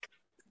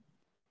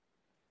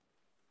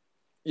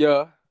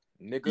Yeah,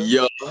 nigga,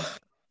 Yeah,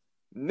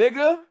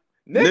 nigga,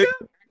 nigga. nigga,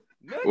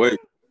 nigga, Wait,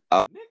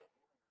 I, nigga.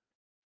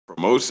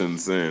 promotion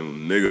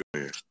saying nigga.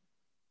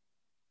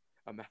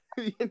 I'm out.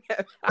 Then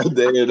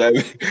that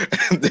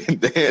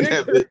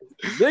Nigga, bitch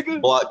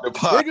nigga, blocked the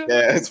nigga,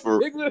 podcast for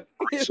nigga.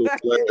 racial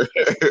slur.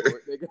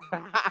 Lord, nigga.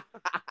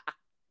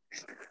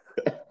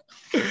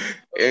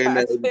 and I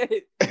that, said,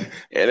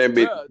 and that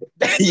bitch, bro,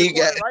 that be you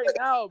got recording right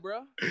now,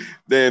 bro.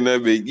 then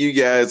that bitch, you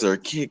guys are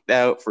kicked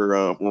out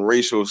for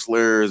racial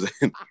slurs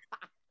and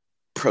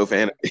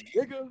profanity.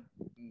 Nigga,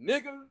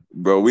 nigga,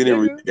 Bro, we didn't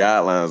read nigga. the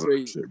guidelines on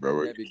that Straight, shit, bro.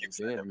 We that bitch keep be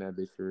saying that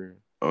bitch for real.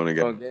 on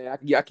the Oh,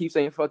 yeah, I keep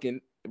saying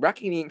fucking. Bro, I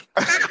can't even.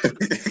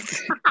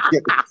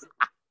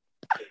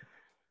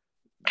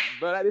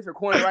 Bro, that bitch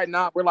recording right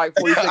now. We're like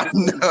 40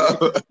 seconds.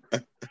 No.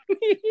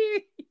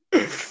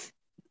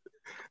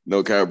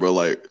 No cap, bro.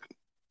 Like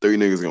 3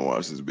 niggas gonna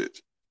watch this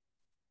bitch.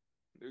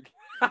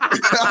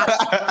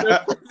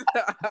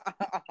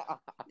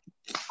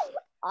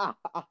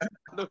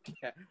 No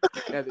cap.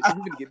 That bitch, you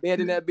gonna get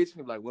banned in that bitch.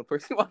 Be like one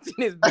person watching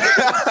this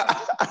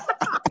bitch.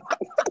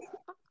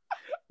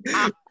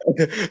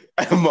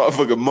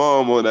 Motherfucking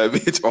mom on that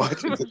bitch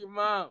watching. Your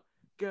mom,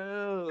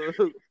 go. I'm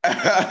so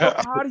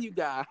proud of you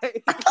guys.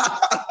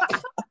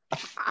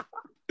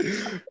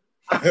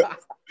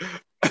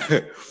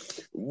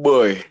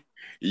 Boy,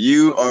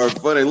 you are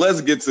funny.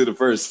 Let's get to the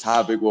first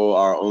topic. Well,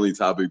 our only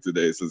topic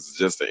today, since it's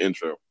just the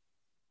intro.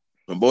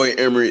 My boy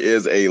Emery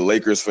is a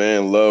Lakers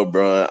fan. Love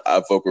Bron.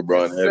 I fuck with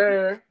Bron Yes, heavy.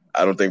 sir.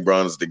 I don't think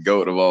Bron is the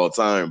GOAT of all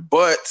time,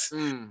 but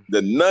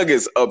the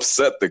Nuggets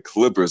upset the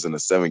Clippers in a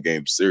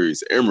 7-game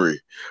series. Emery,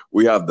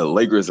 we have the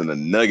Lakers and the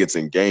Nuggets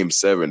in Game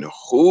 7.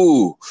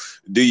 Who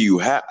do you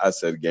have? I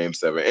said Game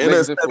 7. In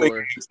Lakers a in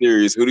 7-game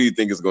series, who do you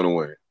think is going to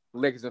win?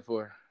 Lakers in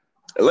 4.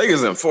 The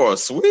Lakers in 4, a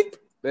sweep?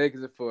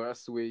 Lakers in 4.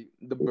 That's sweet.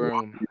 The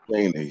broom.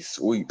 Saying a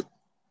sweep.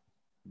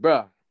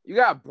 Bruh, you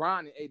got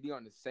Bron and AD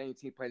on the same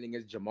team playing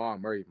against Jamal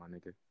Murray, my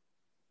nigga.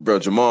 Bro,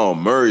 Jamal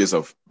Murray is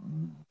a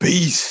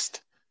beast.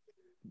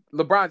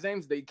 LeBron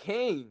James, the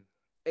king.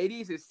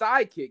 AD's his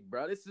sidekick,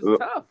 bro. This is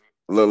tough.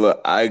 Look,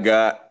 I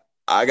got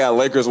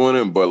Lakers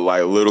winning, but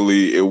like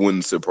literally it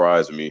wouldn't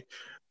surprise me.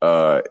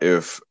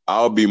 If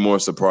I'll be more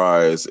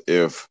surprised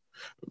if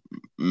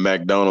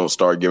McDonald's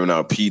start giving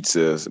out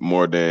pizzas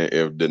more than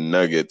if the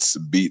Nuggets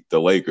beat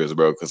the Lakers,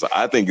 bro. Because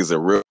I think it's a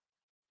real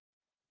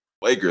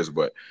Lakers,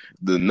 but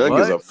the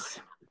Nuggets are.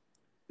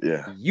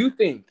 Yeah. You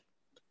think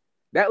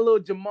that little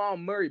Jamal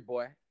Murray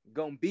boy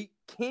gonna beat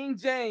King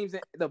James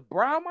and the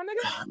Brown, my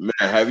nigga? Man,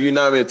 have you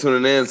not been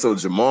tuning in? So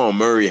Jamal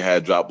Murray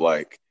had dropped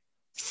like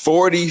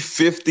 40,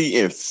 50,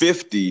 and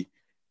 50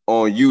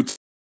 on YouTube.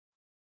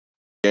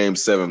 Game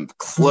 7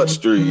 clutch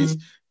threes.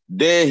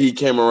 Then he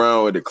came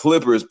around with the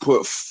Clippers,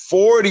 put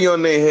 40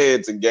 on their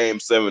heads in Game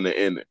 7 to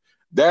end it.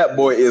 That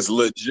boy is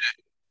legit.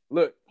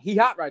 Look, he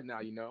hot right now,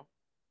 you know.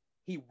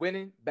 He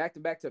winning back to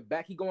back to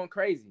back. He going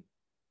crazy.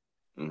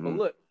 Mm-hmm. But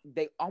look,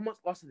 they almost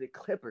lost to the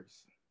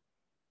Clippers.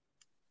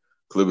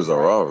 Clippers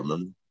are all,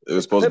 remember? It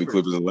was supposed to be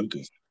Clippers and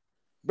Lakers.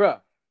 Bruh,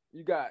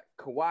 you got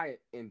Kawhi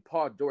and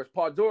Paul George.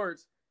 Paul George,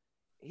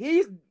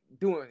 he's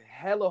doing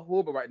hella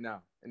horrible right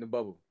now in the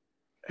bubble.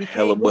 He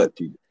hella butt.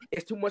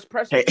 It's too much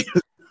pressure.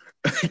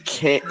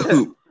 Can't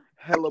hoop.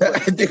 Hella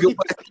butt. You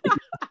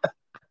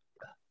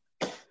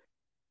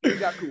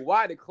got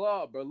Kawhi the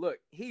club, bro. Look,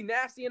 he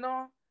nasty and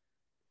all.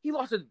 He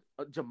lost to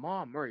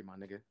Jamal Murray, my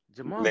nigga.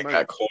 Jamal Murray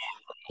got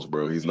cornrows,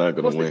 bro. He's not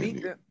gonna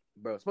win.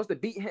 Supposed to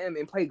beat him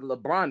and play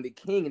LeBron, the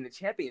king, in the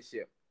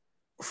championship.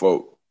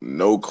 Folk,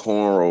 no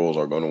cornrows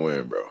are gonna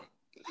win, bro.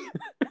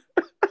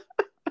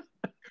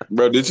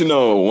 Bro, did you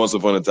know once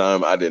upon a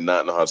time I did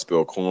not know how to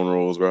spell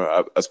cornrows,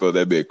 bro? I spelled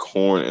that bit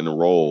corn and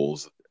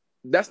rolls.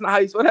 That's not how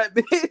you spell that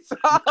bitch.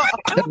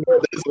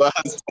 That's what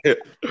I said.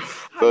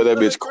 Spell that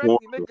bitch corn.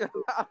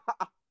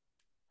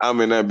 I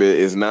mean, that bit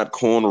is not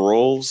corn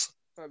rolls.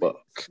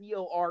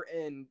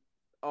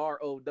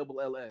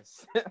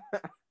 CORNROLLS.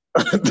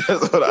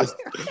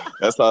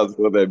 That's how I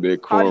spell that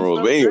bit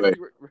cornrows. But anyway,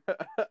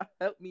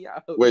 help me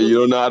out. Wait, you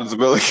don't know how to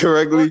spell it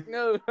correctly?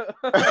 No.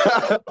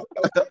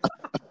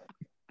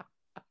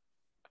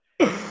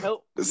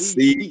 Help me.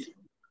 See,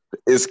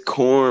 it's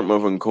corn,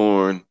 muffin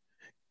corn,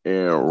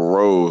 and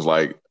rose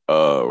like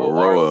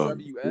roa.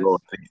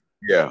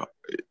 Yeah.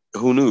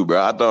 Who knew,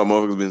 bro? I thought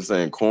motherfuckers been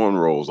saying corn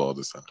rolls all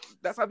this time.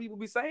 That's how people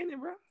be saying it,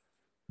 bro.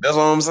 That's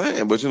what I'm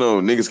saying. But you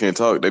know, niggas can't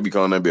talk. They be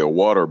calling that bit a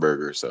water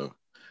burger, so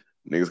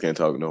niggas can't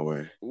talk no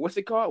way. What's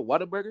it called?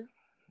 Whataburger?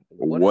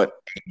 What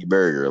a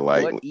burger?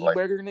 Like what e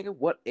burger, nigga?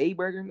 What a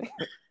burger, nigga?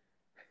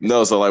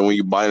 No, so like when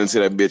you bite into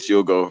that bitch,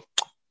 you'll go,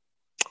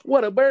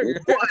 what a burger.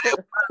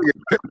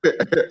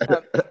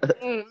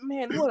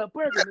 Man, what a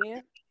burger,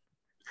 man.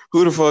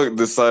 Who the fuck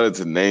decided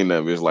to name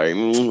that bitch? Like,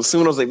 as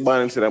soon as they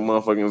bite into that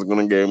motherfucker, it's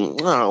gonna give him,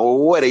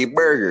 what a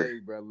burger. Hey,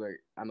 bro, look,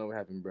 I know what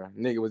happened, bro.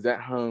 Nigga was at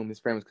home. His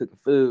friend was cooking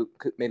food.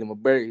 Made him a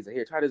burger. He's like,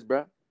 here, try this,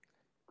 bro.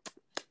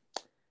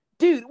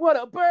 Dude,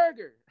 what a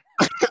burger.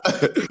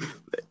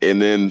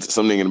 And then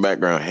something in the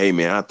background, hey,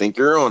 man, I think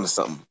you're on to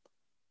something.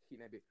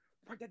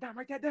 Write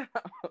that down.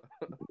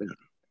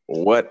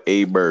 What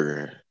a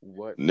burger.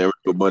 What? Never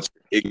a bunch of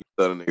ignorant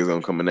Southern niggas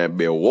gonna come in that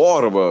bed.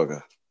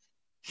 Whataburger.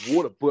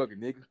 Whataburger,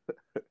 nigga.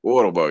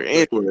 Whataburger.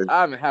 Anyway,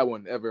 I haven't had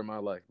one ever in my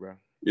life, bro.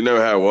 you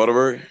never had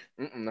Whataburger?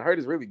 I heard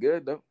it's really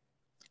good though.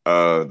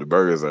 The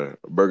burgers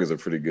are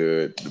pretty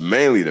good.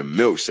 Mainly the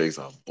milkshakes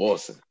are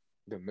awesome.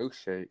 The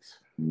milkshakes.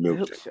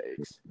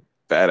 Milkshakes.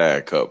 Fat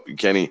ass cup. You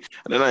can't even.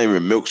 They're not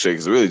even milkshakes.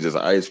 It's really just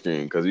ice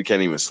cream because you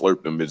can't even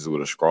slurp them bitches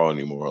with a straw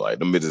anymore. Like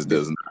them bitches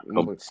does not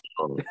come.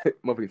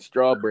 Motherfucking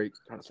straw break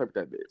trying to slurp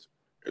that bitch.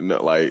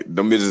 No, like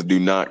them bitches do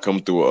not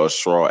come through a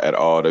straw at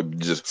all. They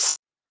just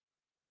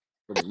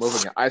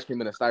motherfucking ice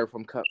cream in a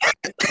styrofoam cup.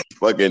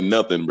 Fucking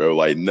nothing, bro.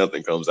 Like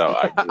nothing comes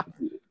out.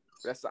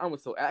 That sound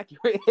was so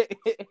accurate.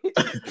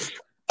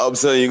 I'm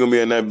telling you, gonna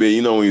be in that bitch.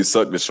 You know when you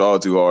suck the straw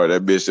too hard,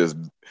 that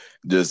bitch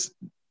just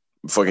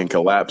fucking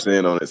collapse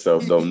in on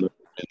itself. Though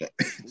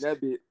that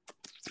bitch.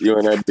 You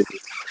and that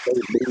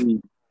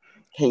bitch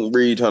can't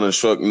breathe trying to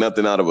suck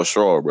nothing out of a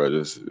straw, bro.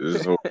 You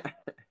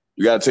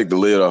gotta take the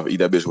lid off, eat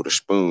that bitch with a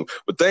spoon.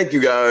 But thank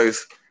you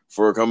guys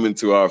for coming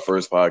to our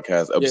first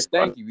podcast episode. Yes,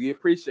 thank you. We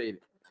appreciate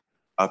it.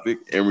 Topic.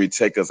 Emery,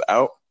 take us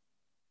out.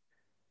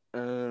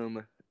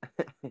 Have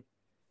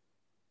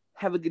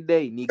a good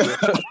day,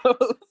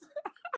 Negro.